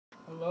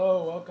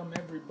Hello, welcome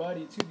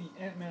everybody to the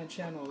Ant-Man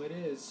channel. It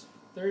is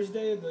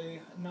Thursday, the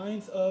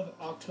 9th of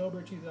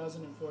October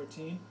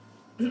 2014,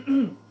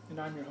 and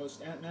I'm your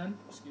host, Ant-Man.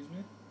 Excuse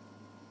me.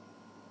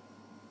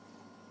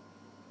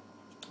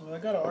 Well, I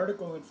got an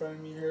article in front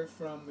of me here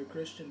from the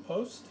Christian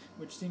Post,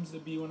 which seems to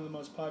be one of the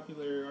most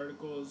popular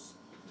articles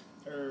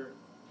or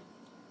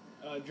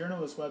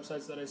journalist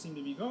websites that I seem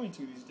to be going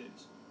to these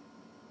days.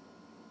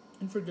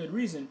 And for good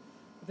reason.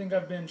 I think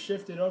I've been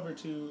shifted over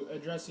to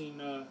addressing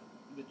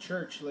the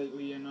church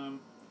lately, and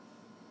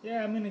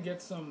yeah, I'm gonna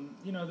get some.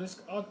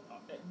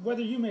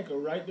 Whether you make a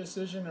right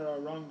decision or a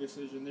wrong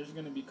decision, there's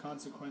gonna be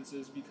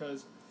consequences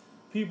because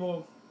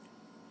people.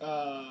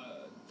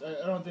 I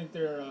don't think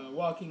they're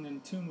walking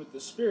in tune with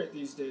the Spirit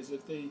these days.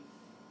 If they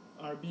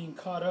are being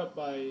caught up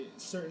by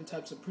certain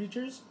types of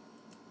preachers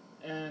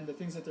and the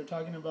things that they're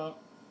talking about,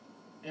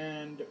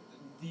 and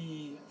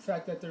the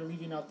fact that they're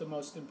leaving out the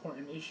most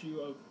important issue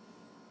of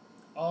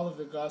all of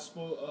the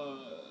gospel,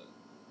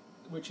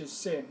 which is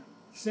sin.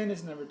 Sin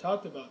is never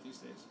talked about these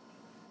days.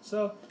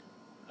 So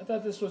I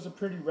thought this was a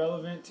pretty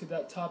relevant to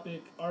that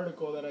topic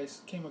article that I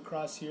came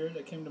across here,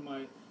 that came to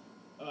my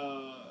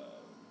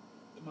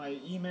my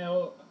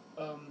email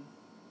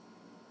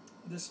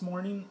this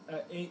morning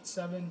at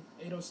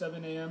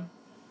 8:07 a.m.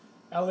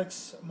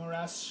 Alex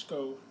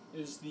Morasco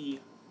is the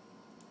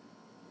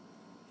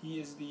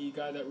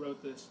guy that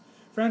wrote this.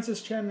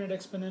 Francis Chan at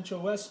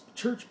Exponential West: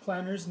 church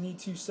planners need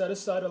to set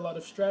aside a lot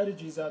of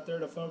strategies out there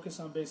to focus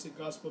on basic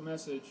gospel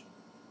message.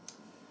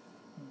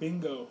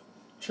 Bingo.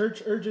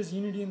 Church urges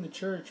unity in the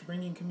church,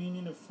 bringing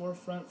communion to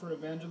forefront for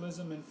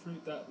evangelism and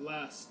fruit that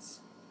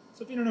lasts.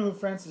 So if you don't know who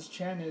Francis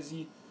Chan is,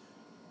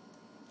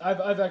 I've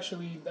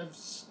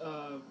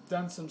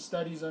done some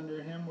studies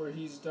under him where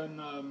he's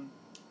done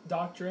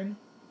doctrine.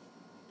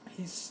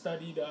 He's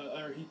studied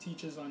or he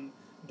teaches on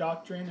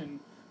doctrine and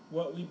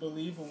what we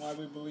believe and why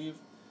we believe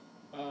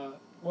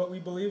what we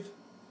believe.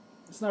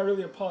 It's not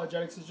really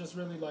apologetics. It's just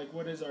really like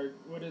what is our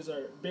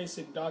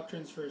basic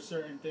doctrines for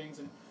certain things,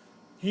 and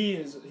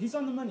he's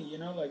on the money.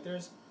 Like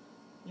there's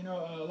a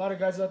lot of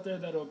guys out there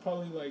that'll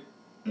probably like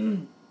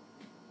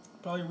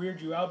probably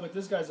weird you out, but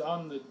this guy's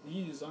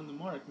he's on the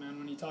mark, man,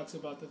 when he talks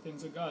about the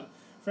things of God.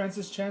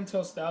 Francis Chan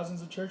tells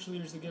thousands of church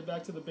leaders to get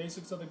back to the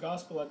basics of the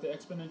gospel at the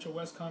Exponential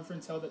West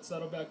conference held at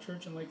Saddleback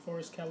Church in Lake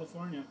Forest,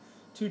 California,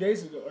 2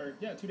 days ago.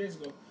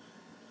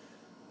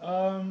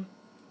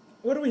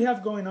 What do we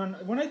have going on?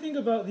 When I think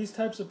about these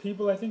types of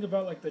people, I think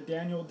about like the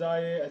Daniel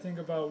Diet, I think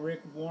about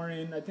Rick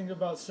Warren, I think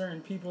about certain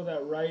people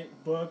that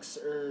write books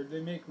or they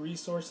make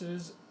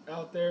resources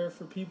out there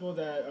for people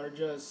that are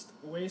just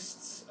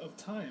wastes of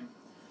time.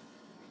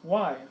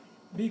 Why?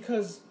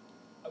 Because,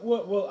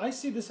 well, I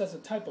see this as a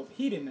type of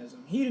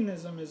hedonism.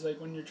 Hedonism is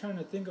like when you're trying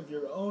to think of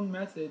your own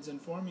methods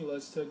and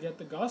formulas to get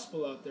the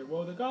gospel out there.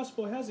 Well, the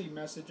gospel has a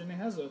message and it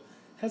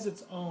has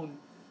its own.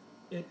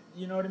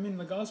 You know what I mean?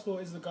 The gospel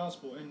is the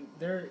gospel, and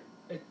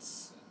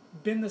it's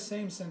been the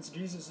same since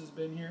Jesus has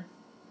been here,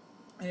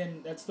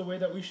 and that's the way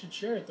that we should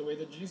share it, the way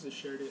that Jesus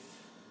shared it.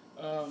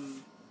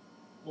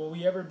 Will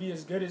we ever be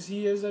as good as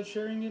he is at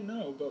sharing it?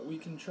 No, but we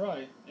can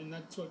try, and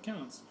that's what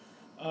counts.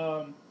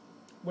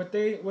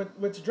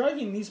 What's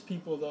driving these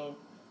people though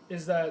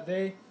is that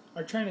they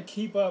are trying to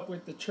keep up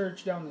with the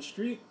church down the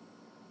street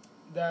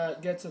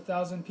that gets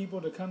 1,000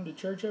 people to come to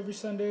church every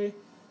Sunday,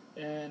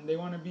 and they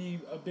want to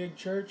be a big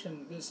church.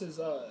 And this is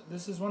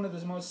one of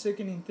the most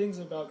sickening things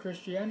about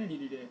Christianity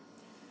today,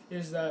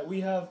 is that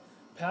we have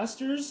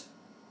pastors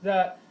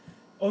that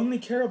only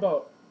care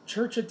about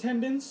church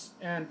attendance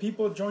and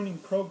people joining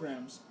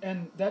programs,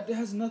 and that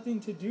has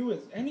nothing to do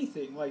with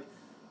anything. Like,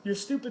 your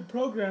stupid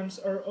programs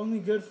are only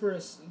good for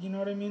us, you know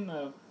what I mean?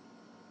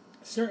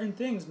 Certain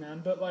things, man.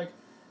 But like,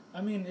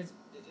 I mean,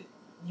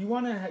 you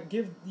want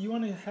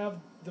to have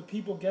the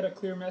people get a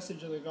clear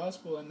message of the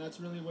gospel, and that's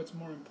really what's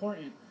more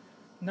important.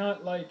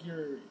 Not like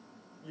your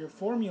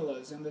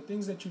formulas and the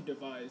things that you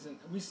devise. And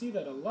we see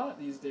that a lot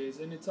these days,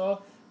 and it's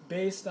all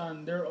based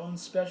on their own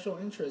special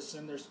interests,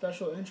 and their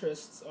special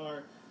interests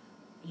are,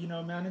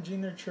 managing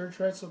their church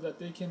right so that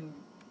they can,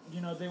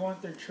 they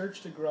want their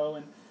church to grow.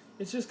 And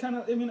it's just kind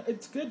of, I mean,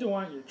 it's good to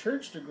want your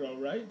church to grow,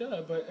 right?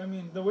 Duh. But I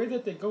mean, the way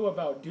that they go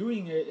about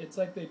doing it, it's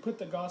like they put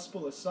the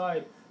gospel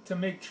aside to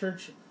make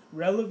church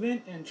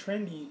relevant and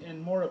trendy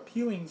and more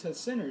appealing to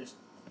sinners.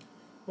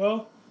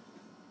 Well,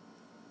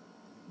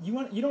 you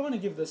don't want to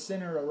give the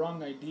sinner a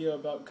wrong idea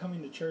about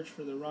coming to church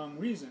for the wrong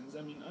reasons.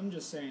 I mean, I'm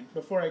just saying,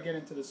 before I get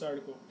into this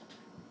article.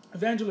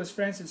 Evangelist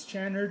Francis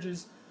Chan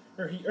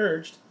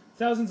urged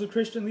thousands of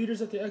Christian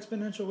leaders at the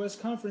Exponential West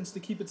Conference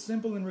to keep it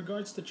simple in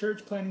regards to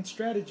church planning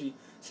strategy,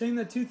 saying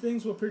that two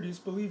things will produce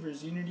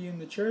believers: unity in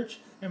the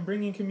church and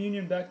bringing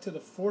communion back to the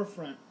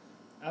forefront.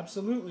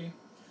 Absolutely.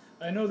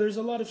 I know there's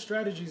a lot of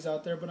strategies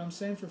out there, but I'm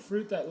saying for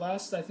fruit that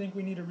lasts, I think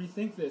we need to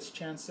rethink this,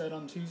 Chan said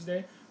on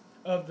Tuesday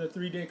of the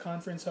 3-day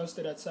conference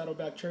hosted at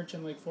Saddleback Church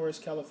in Lake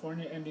Forest,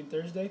 California, ending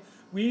Thursday.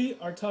 We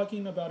are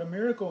talking about a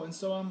miracle, and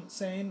so I'm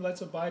saying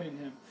let's abide in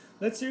him.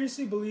 Let's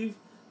seriously believe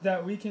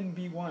that we can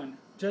be one,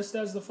 just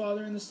as the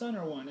Father and the Son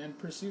are one, and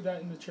pursue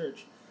that in the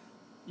church.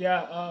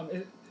 Yeah,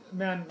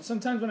 man,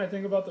 sometimes when I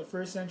think about the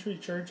first century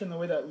church and the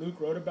way that Luke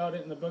wrote about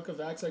it in the book of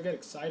Acts, I get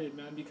excited,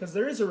 man, because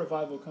there is a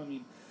revival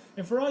coming.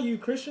 And for all you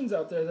Christians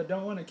out there that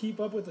don't want to keep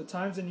up with the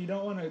times and you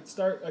don't want to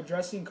start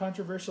addressing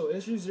controversial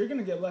issues, you're going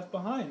to get left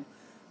behind.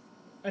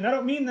 And I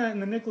don't mean that in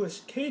the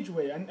Nicolas Cage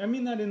way. I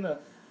mean that in the,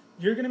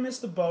 you're going to miss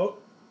the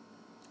boat.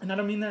 And I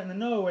don't mean that in the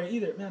Noah way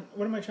either. Man,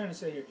 what am I trying to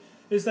say here?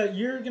 Is that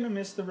you're going to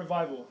miss the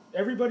revival.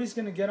 Everybody's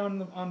going to get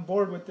on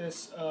board with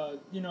this,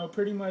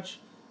 pretty much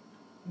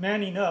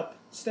manning up,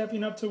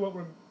 stepping up to what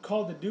we're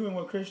called to do and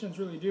what Christians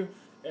really do.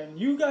 And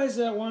you guys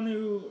that want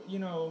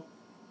to,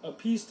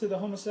 appease to the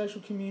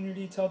homosexual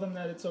community, tell them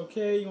that it's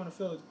okay, you want to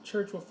fill the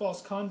church with false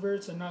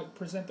converts and not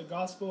present the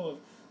gospel of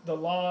the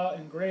law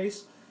and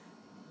grace,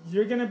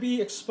 you're going to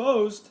be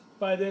exposed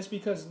by this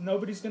because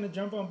nobody's going to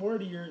jump on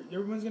board.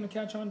 Everyone's going to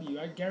catch on to you.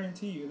 I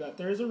guarantee you that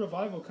there is a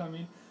revival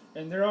coming,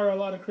 and there are a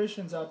lot of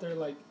Christians out there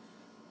like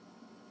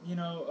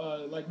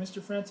Mr.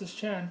 Francis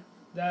Chan,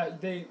 that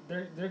they're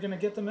going to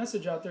get the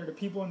message out there to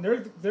people, and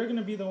they're going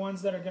to be the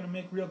ones that are going to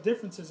make real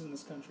differences in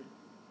this country.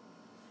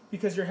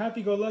 Because your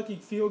happy-go-lucky,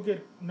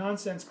 feel-good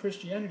nonsense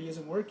Christianity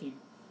isn't working.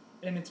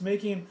 And it's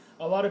making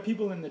a lot of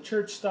people in the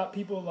church stop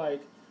people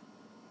like...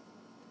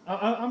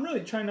 I'm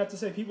really trying not to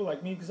say people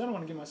like me, because I don't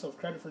want to give myself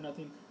credit for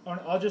nothing.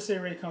 I'll just say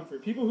Ray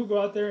Comfort. People who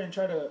go out there and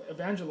try to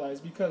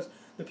evangelize, because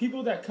the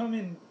people that come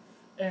in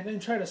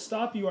and try to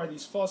stop you are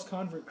these false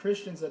convert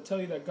Christians that tell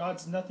you that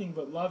God's nothing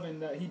but love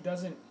and that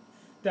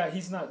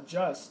He's not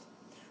just.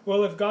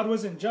 Well, if God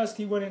wasn't just,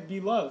 He wouldn't be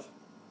love.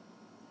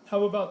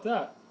 How about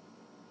that?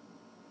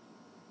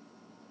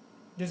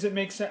 Does it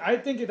make sense? I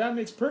think that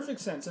makes perfect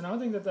sense, and I don't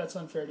think that that's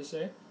unfair to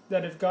say.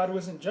 That if God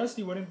wasn't just,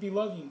 He wouldn't be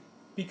loving,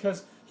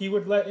 because He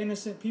would let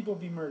innocent people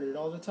be murdered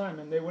all the time,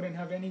 and they wouldn't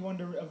have anyone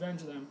to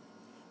avenge them.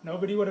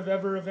 Nobody would have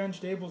ever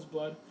avenged Abel's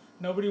blood.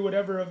 Nobody would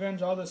ever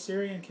avenge all the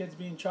Syrian kids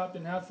being chopped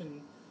in half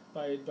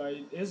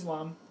by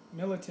Islam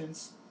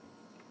militants.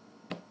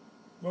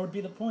 What would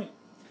be the point?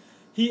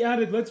 He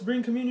added, let's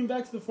bring communion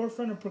back to the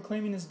forefront of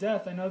proclaiming His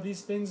death. I know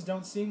these things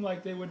don't seem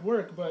like they would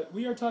work, but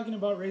we are talking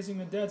about raising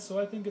the dead, so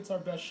I think it's our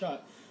best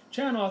shot.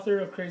 Chan, author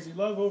of Crazy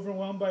Love,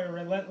 Overwhelmed by a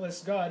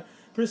Relentless God,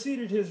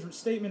 preceded his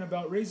statement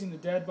about raising the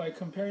dead by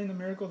comparing the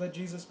miracle that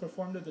Jesus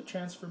performed to the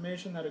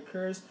transformation that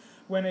occurs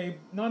when a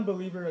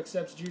non-believer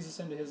accepts Jesus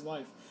into his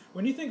life.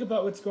 When you think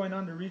about what's going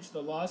on to reach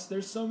the lost,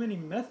 there's so many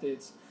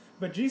methods,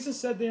 but Jesus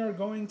said they are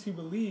going to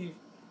believe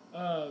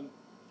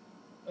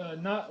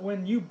not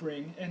when you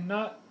bring, and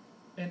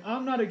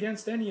I'm not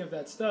against any of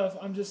that stuff.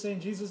 I'm just saying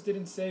Jesus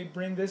didn't say,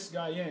 bring this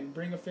guy in,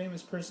 bring a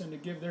famous person to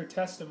give their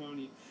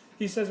testimony.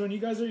 He says when you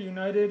guys are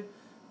united,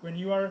 when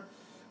you are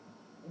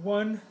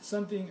one,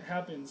 something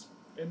happens.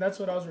 And that's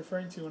what I was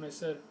referring to when I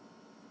said,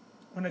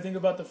 when I think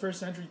about the first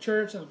century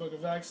church and the book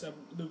of Acts that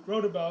Luke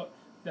wrote about,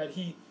 that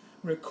he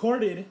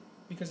recorded,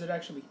 because it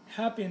actually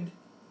happened,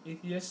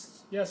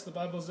 atheists, yes, the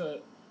Bible's a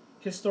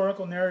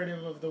historical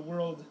narrative of the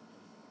world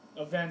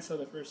events of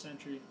the first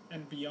century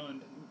and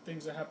beyond,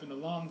 things that happened a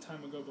long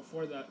time ago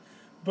before that.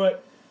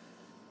 But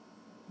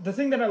the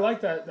thing that I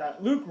like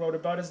that Luke wrote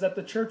about is that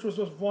the church was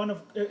of one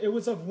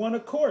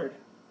accord.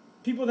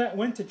 People that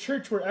went to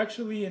church were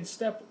actually in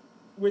step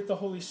with the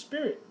Holy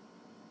Spirit.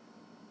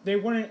 They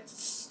weren't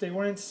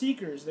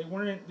seekers. They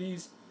weren't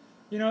these,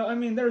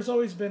 there's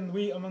always been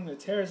wheat among the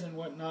tares and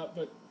whatnot,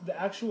 but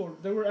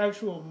there were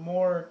actual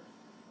more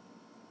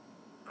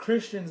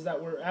Christians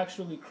that were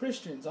actually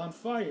Christians on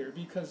fire,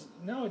 because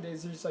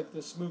nowadays there's like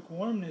this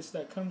lukewarmness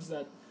that comes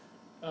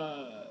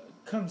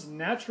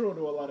natural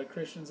to a lot of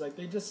Christians. Like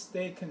they just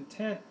stay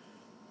content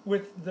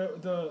with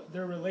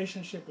their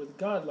relationship with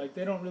God. Like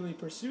they don't really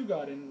pursue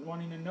God and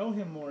wanting to know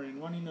Him more and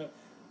wanting to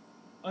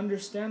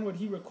understand what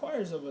He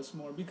requires of us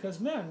more, because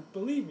man,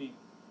 believe me,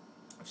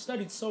 I've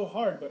studied so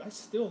hard, but I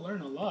still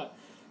learn a lot,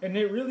 and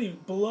it really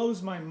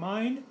blows my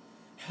mind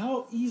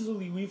how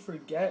easily we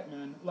forget,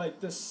 man. Like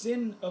the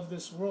sin of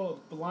this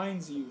world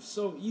blinds you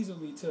so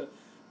easily to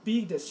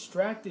be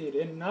distracted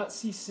and not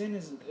see sin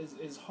as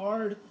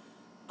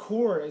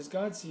hardcore as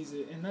God sees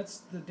it. And that's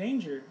the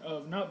danger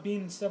of not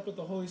being in step with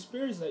the Holy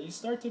Spirit, is that you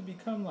start to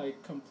become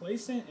like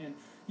complacent and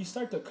you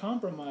start to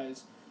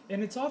compromise.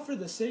 And it's all for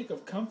the sake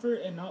of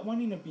comfort and not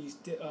wanting to be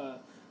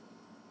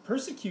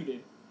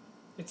persecuted.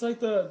 It's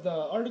like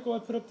the article I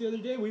put up the other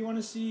day. We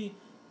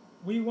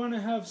want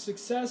to have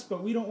success,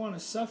 but we don't want to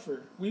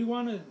suffer. We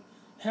want to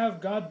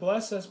have God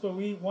bless us, but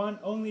we want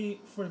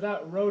only for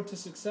that road to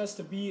success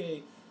to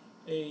be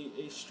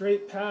a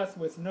straight path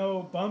with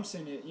no bumps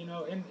in it,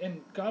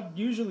 and God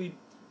usually,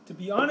 to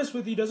be honest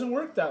with you, doesn't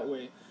work that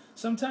way.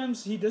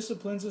 Sometimes He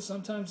disciplines us,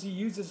 sometimes He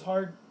uses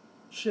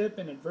hardship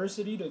and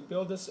adversity to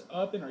build us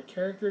up in our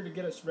character, to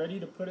get us ready,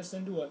 to put us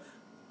into a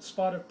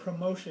spot of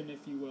promotion,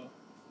 if you will.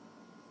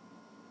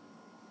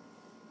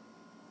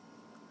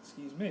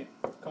 Excuse me,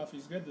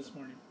 coffee's good this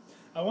morning.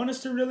 I want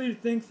us to really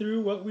think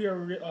through what we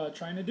are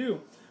trying to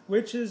do,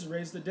 which is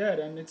raise the dead,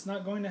 and it's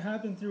not going to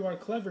happen through our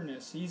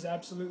cleverness. He's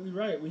absolutely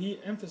right. He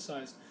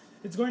emphasized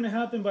it's going to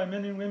happen by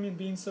men and women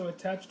being so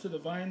attached to the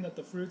vine that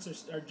the fruits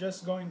are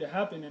just going to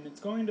happen, and it's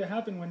going to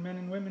happen when men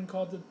and women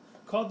called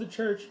the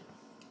church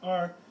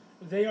are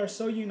they are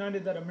so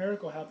united that a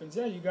miracle happens.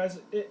 Yeah, you guys,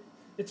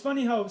 it's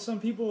funny how some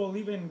people will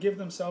even give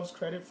themselves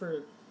credit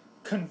for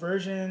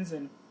conversions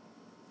and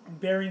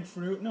bearing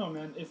fruit. No,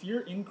 man, if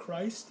you're in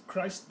Christ,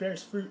 Christ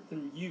bears fruit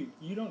through you.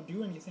 You don't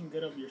do anything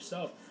good of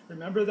yourself.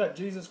 Remember that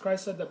Jesus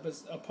Christ said that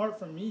apart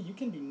from me, you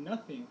can do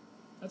nothing.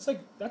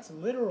 That's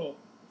literal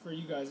for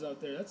you guys out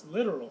there. That's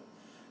literal.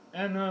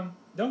 And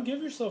don't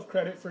give yourself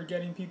credit for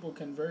getting people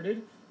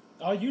converted.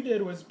 All you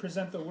did was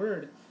present the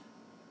word.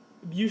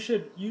 You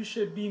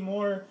should be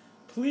more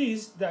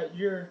pleased that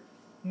your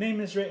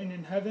name is written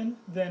in heaven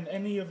than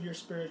any of your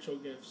spiritual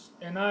gifts.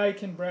 And I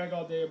can brag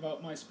all day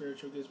about my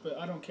spiritual gifts, but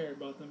I don't care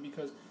about them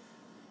because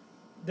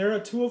they're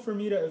a tool for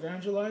me to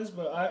evangelize.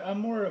 But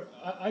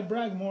I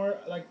brag more,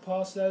 like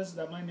Paul says,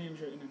 that my name's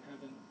written in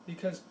heaven,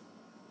 because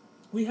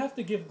we have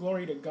to give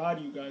glory to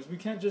God, you guys. We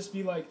can't just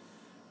be like,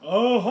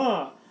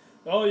 oh,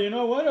 you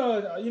know what?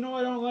 I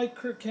don't like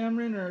Kirk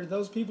Cameron or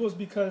those people is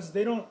because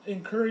they don't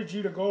encourage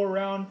you to go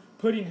around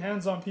putting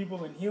hands on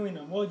people and healing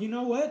them. Well, you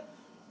know what?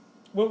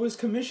 What was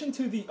commissioned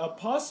to the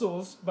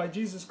apostles by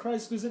Jesus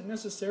Christ isn't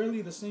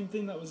necessarily the same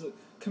thing that was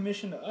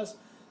commissioned to us.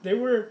 They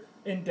were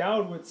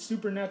endowed with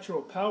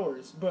supernatural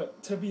powers.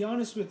 But to be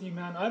honest with you,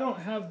 man, I don't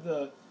have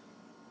the...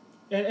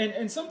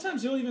 And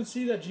sometimes you'll even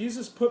see that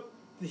Jesus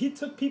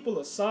took people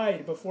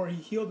aside before he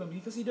healed them,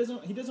 because he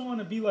doesn't want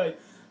to be like,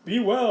 be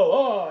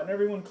well, and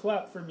everyone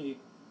clap for me.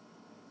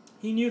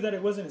 He knew that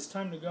it wasn't his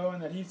time to go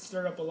and that he'd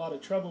stir up a lot of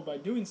trouble by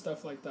doing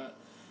stuff like that.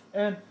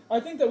 And I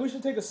think that we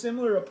should take a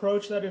similar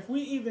approach, that if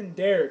we even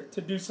dared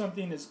to do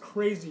something as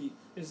crazy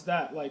as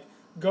that, like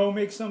go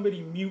make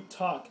somebody mute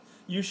talk,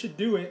 you should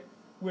do it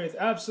with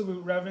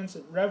absolute reverence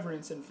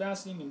and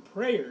fasting and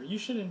prayer. You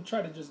shouldn't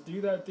try to just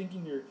do that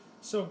thinking you're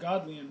so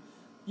godly. And,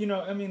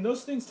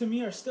 those things to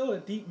me are still a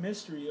deep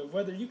mystery of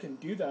whether you can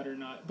do that or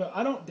not. But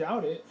I don't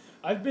doubt it.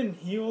 I've been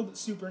healed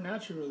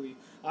supernaturally.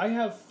 I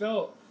have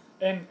felt...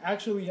 And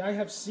actually, I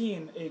have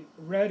seen a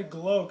red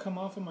glow come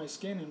off of my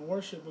skin in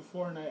worship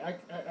before, and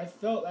I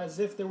felt as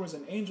if there was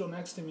an angel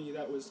next to me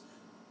that was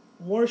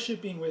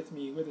worshiping with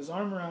me, with his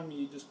arm around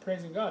me, just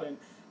praising God. And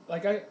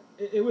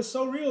it was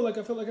so real, like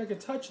I felt like I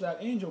could touch that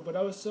angel, but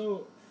I was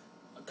so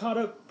caught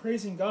up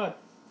praising God.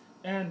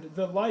 And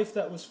the life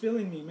that was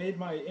filling me made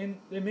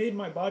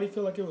my body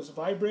feel like it was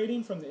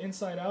vibrating from the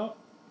inside out,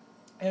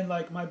 and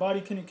like my body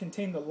couldn't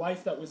contain the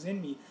life that was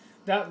in me.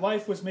 That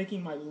life was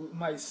making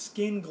my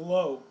skin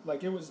glow.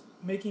 Like it was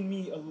making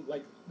me,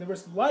 like there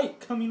was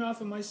light coming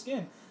off of my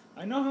skin.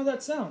 I know how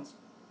that sounds,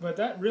 but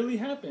that really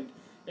happened.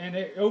 And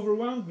it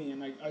overwhelmed me,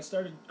 and I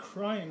started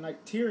crying,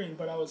 like tearing,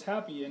 but I was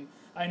happy, and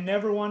I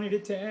never wanted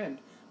it to end.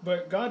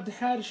 But God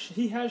has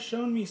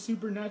shown me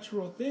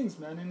supernatural things,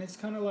 man, and it's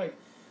kind of like,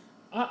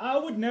 I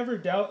would never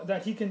doubt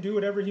that he can do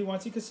whatever he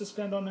wants. He could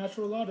suspend all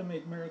natural law to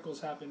make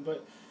miracles happen,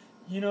 but,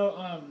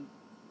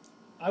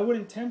 I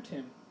wouldn't tempt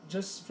him.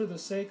 Just for the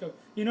sake of,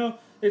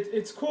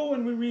 it's cool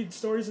when we read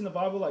stories in the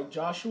Bible like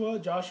Joshua.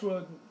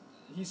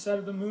 He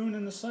set the moon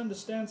and the sun to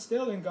stand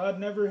still, and God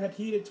never had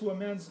heeded to a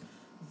man's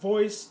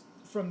voice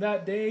from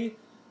that day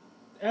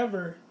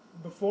ever,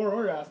 before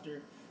or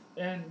after.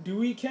 And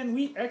can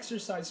we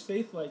exercise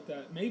faith like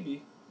that?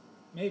 Maybe,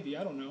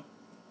 I don't know.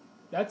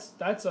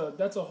 That's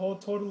a whole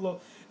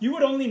total. You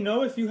would only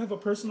know if you have a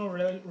personal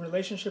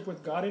relationship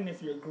with God, and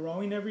if you're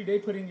growing every day,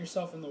 putting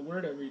yourself in the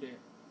Word every day.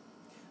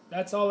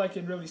 That's all I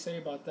can really say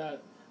about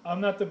that. I'm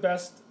not the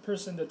best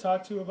person to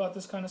talk to about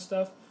this kind of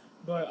stuff,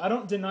 but I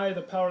don't deny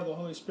the power of the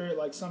Holy Spirit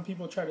like some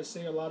people try to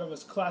say a lot of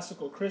us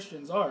classical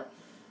Christians are.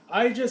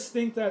 I just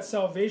think that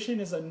salvation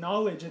is a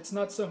knowledge. It's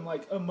not some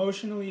like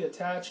emotionally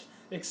attached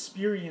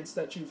experience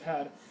that you've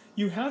had.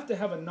 You have to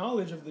have a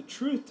knowledge of the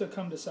truth to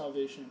come to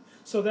salvation,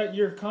 so that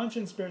your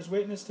conscience bears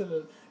witness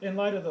in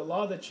light of the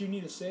law, that you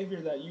need a Savior,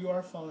 that you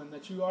are fallen,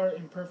 that you are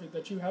imperfect,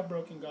 that you have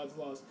broken God's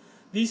laws.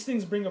 These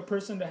things bring a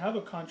person to have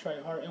a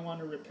contrite heart and want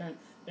to repent.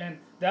 And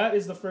that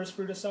is the first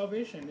fruit of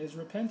salvation, is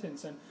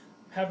repentance. And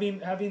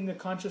having the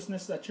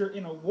consciousness that you're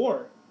in a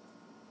war,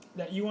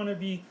 that you want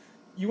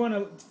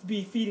to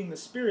be feeding the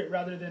Spirit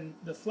rather than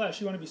the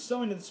flesh. You want to be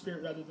sowing to the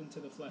Spirit rather than to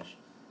the flesh.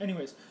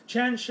 Anyways,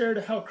 Chan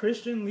shared how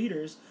Christian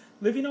leaders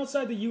living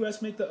outside the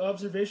U.S. make the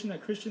observation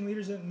that Christian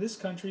leaders in this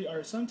country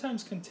are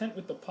sometimes content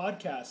with the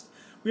podcast.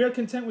 We are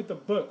content with the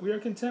book. We are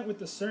content with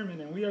the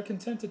sermon. And we are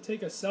content to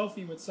take a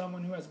selfie with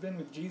someone who has been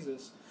with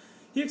Jesus.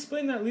 He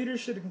explained that leaders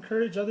should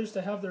encourage others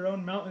to have their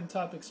own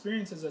mountaintop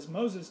experiences as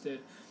Moses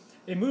did.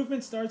 A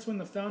movement starts when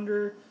the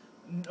founder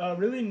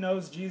really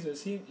knows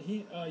Jesus.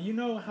 You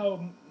know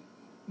how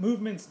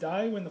movements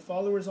die when the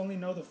followers only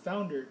know the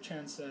founder,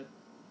 Chan said.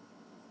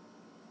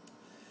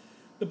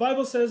 The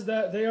Bible says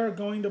that they are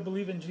going to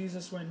believe in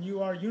Jesus when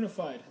you are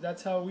unified.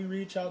 That's how we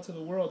reach out to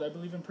the world. I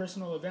believe in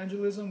personal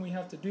evangelism. We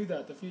have to do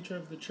that. The future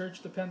of the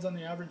church depends on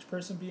the average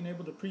person being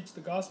able to preach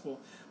the gospel.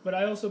 But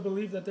I also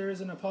believe that there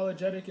is an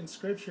apologetic in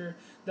Scripture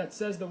that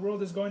says the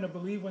world is going to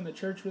believe when the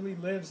church really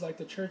lives like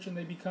the church and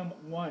they become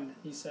one,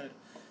 he said.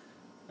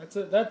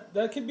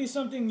 That could be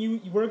something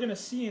we're going to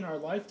see in our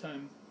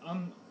lifetime.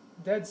 I'm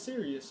dead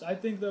serious. I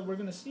think that we're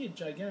going to see a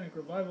gigantic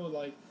revival,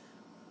 like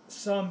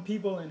some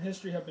people in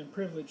history have been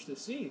privileged to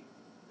see,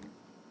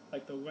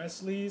 like the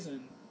Wesleys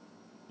and,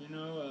 you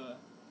know,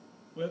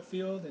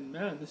 Whitfield, and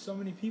man, there's so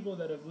many people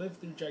that have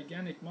lived through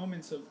gigantic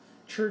moments of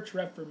church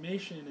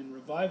reformation and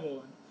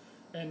revival,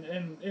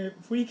 and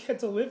if we get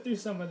to live through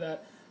some of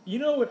that, you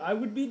know what I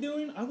would be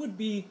doing? I would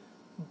be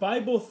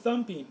Bible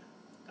thumping.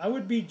 I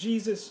would be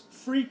Jesus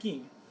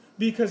freaking.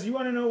 Because you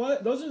want to know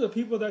what? Those are the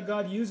people that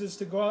God uses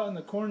to go out in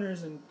the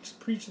corners and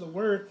preach the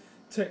word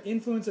to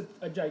influence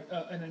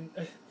an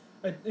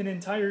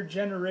entire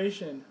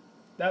generation.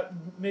 That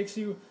makes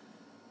you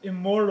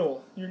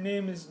immortal. Your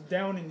name is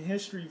down in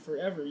history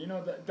forever. You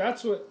know,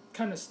 that's what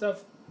kind of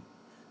stuff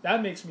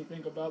that makes me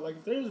think about. Like,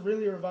 if there's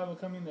really a revival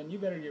coming, then you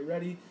better get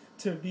ready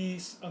to be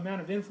a man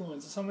of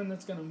influence, someone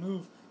that's going to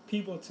move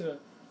people to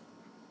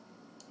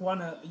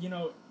want to, you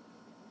know,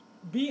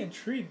 be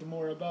intrigued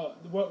more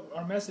about what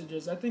our message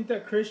is. I think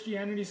that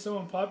Christianity is so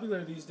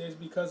unpopular these days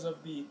because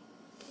of the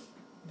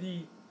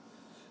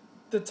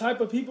type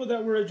of people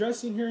that we're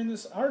addressing here in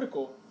this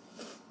article.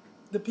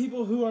 The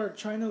people who are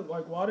trying to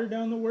like water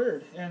down the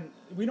word, and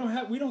we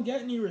don't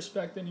get any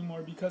respect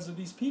anymore because of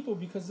these people,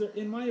 because they're,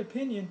 in my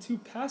opinion, too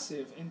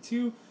passive and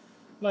too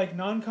like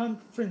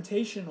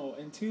non-confrontational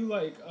and too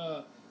like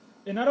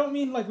and I don't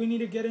mean like we need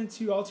to get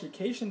into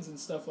altercations and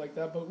stuff like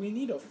that, but we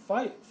need to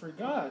fight for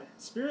God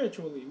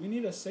spiritually. We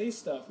need to say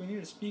stuff. We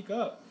need to speak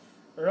up,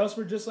 or else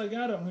we're just like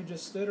Adam, who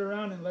just stood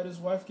around and let his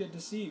wife get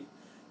deceived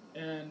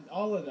and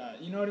all of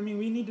that. You know what I mean?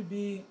 We need to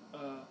be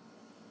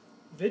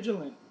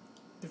vigilant,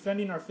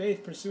 defending our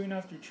faith, pursuing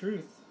after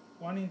truth,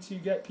 wanting to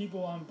get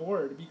people on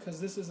board, because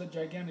this is a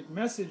gigantic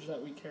message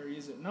that we carry,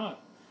 is it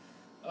not?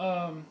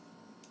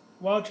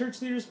 While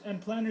church leaders and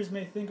planners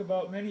may think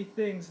about many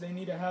things they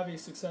need to have a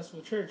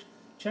successful church,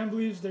 Chan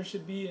believes there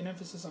should be an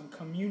emphasis on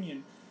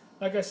communion.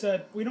 Like I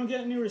said, we don't get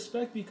any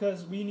respect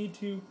because we need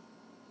to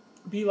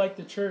be like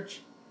the church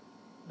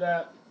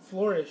that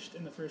flourished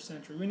in the first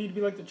century. We need to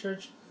be like the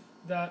church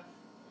that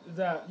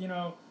you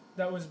know,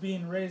 that was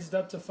being raised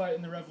up to fight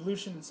in the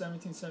revolution in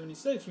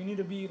 1776. We need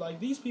to be like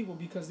these people,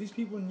 because these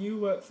people knew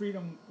what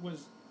freedom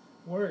was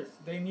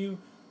worth. They knew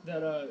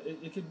that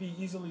it could be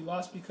easily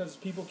lost because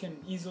people can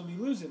easily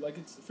lose it.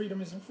 Like, freedom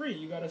isn't free.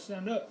 You got to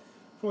stand up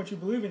for what you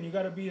believe in. You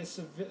got to be a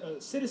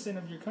citizen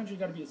of your country. You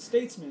got to be a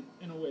statesman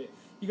in a way.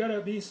 You got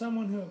to be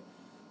someone who,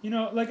 you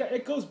know, like,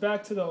 it goes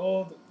back to the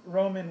old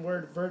Roman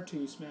word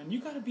virtus, man. You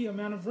got to be a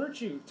man of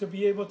virtue to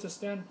be able to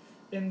stand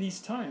in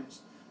these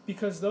times,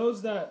 because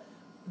those that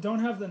don't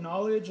have the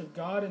knowledge of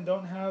God and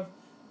don't have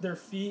their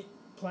feet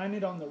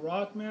planted on the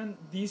rock, man,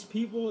 these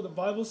people, the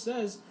Bible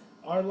says,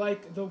 are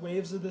like the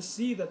waves of the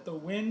sea that the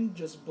wind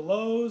just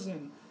blows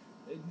and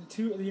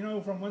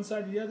from one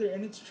side to the other.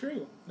 And it's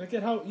true. Look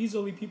at how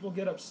easily people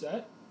get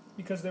upset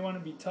because they want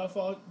to be tough.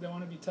 They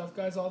want to be tough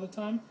guys all the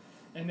time,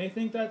 and they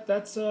think that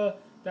that's a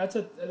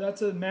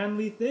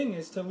manly thing,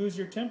 is to lose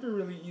your temper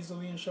really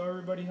easily and show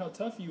everybody how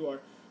tough you are.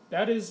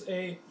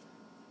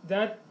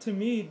 That to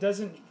me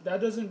doesn't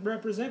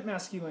represent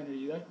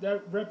masculinity.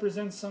 That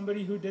represents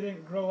somebody who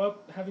didn't grow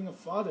up having a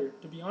father,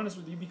 to be honest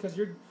with you, because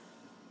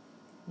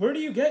where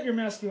do you get your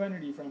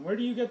masculinity from? Where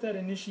do you get that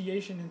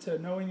initiation into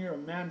knowing you're a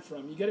man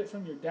from? You get it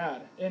from your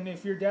dad. And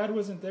if your dad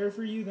wasn't there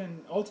for you, then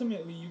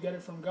ultimately you get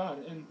it from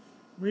God. And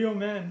real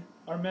men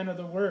are men of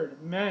the word.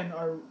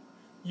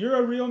 You're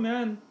a real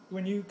man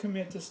when you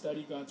commit to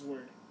study God's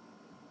word.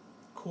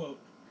 Quote.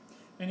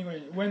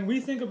 Anyway, when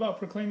we think about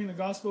proclaiming the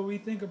gospel, we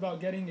think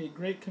about getting a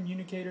great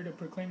communicator to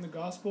proclaim the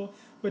gospel.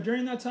 But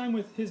during that time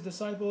with his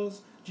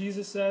disciples,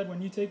 Jesus said,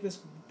 when you take this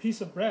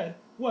piece of bread,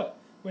 what?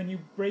 When you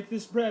break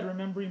this bread,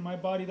 remembering my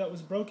body that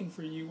was broken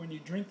for you, when you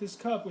drink this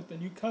cup with the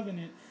new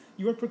covenant,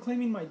 you are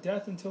proclaiming my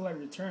death until I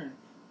return.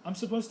 I'm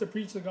supposed to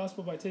preach the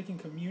gospel by taking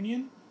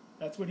communion?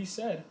 That's what he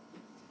said.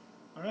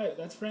 All right,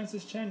 that's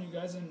Francis Chan, you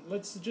guys, and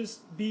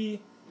we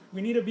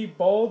need to be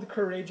bold,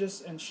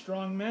 courageous, and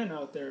strong men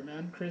out there,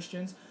 man,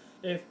 Christians.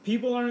 If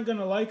people aren't going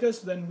to like us,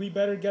 then we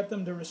better get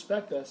them to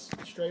respect us,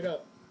 straight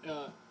up.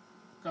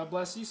 God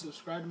bless you.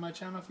 Subscribe to my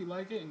channel if you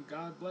like it, and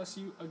God bless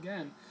you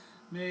again.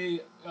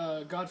 May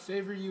God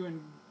favor you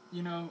and,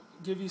 you know,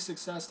 give you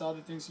success to all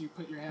the things you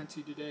put your hand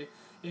to today.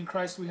 In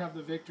Christ we have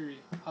the victory.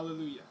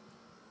 Hallelujah.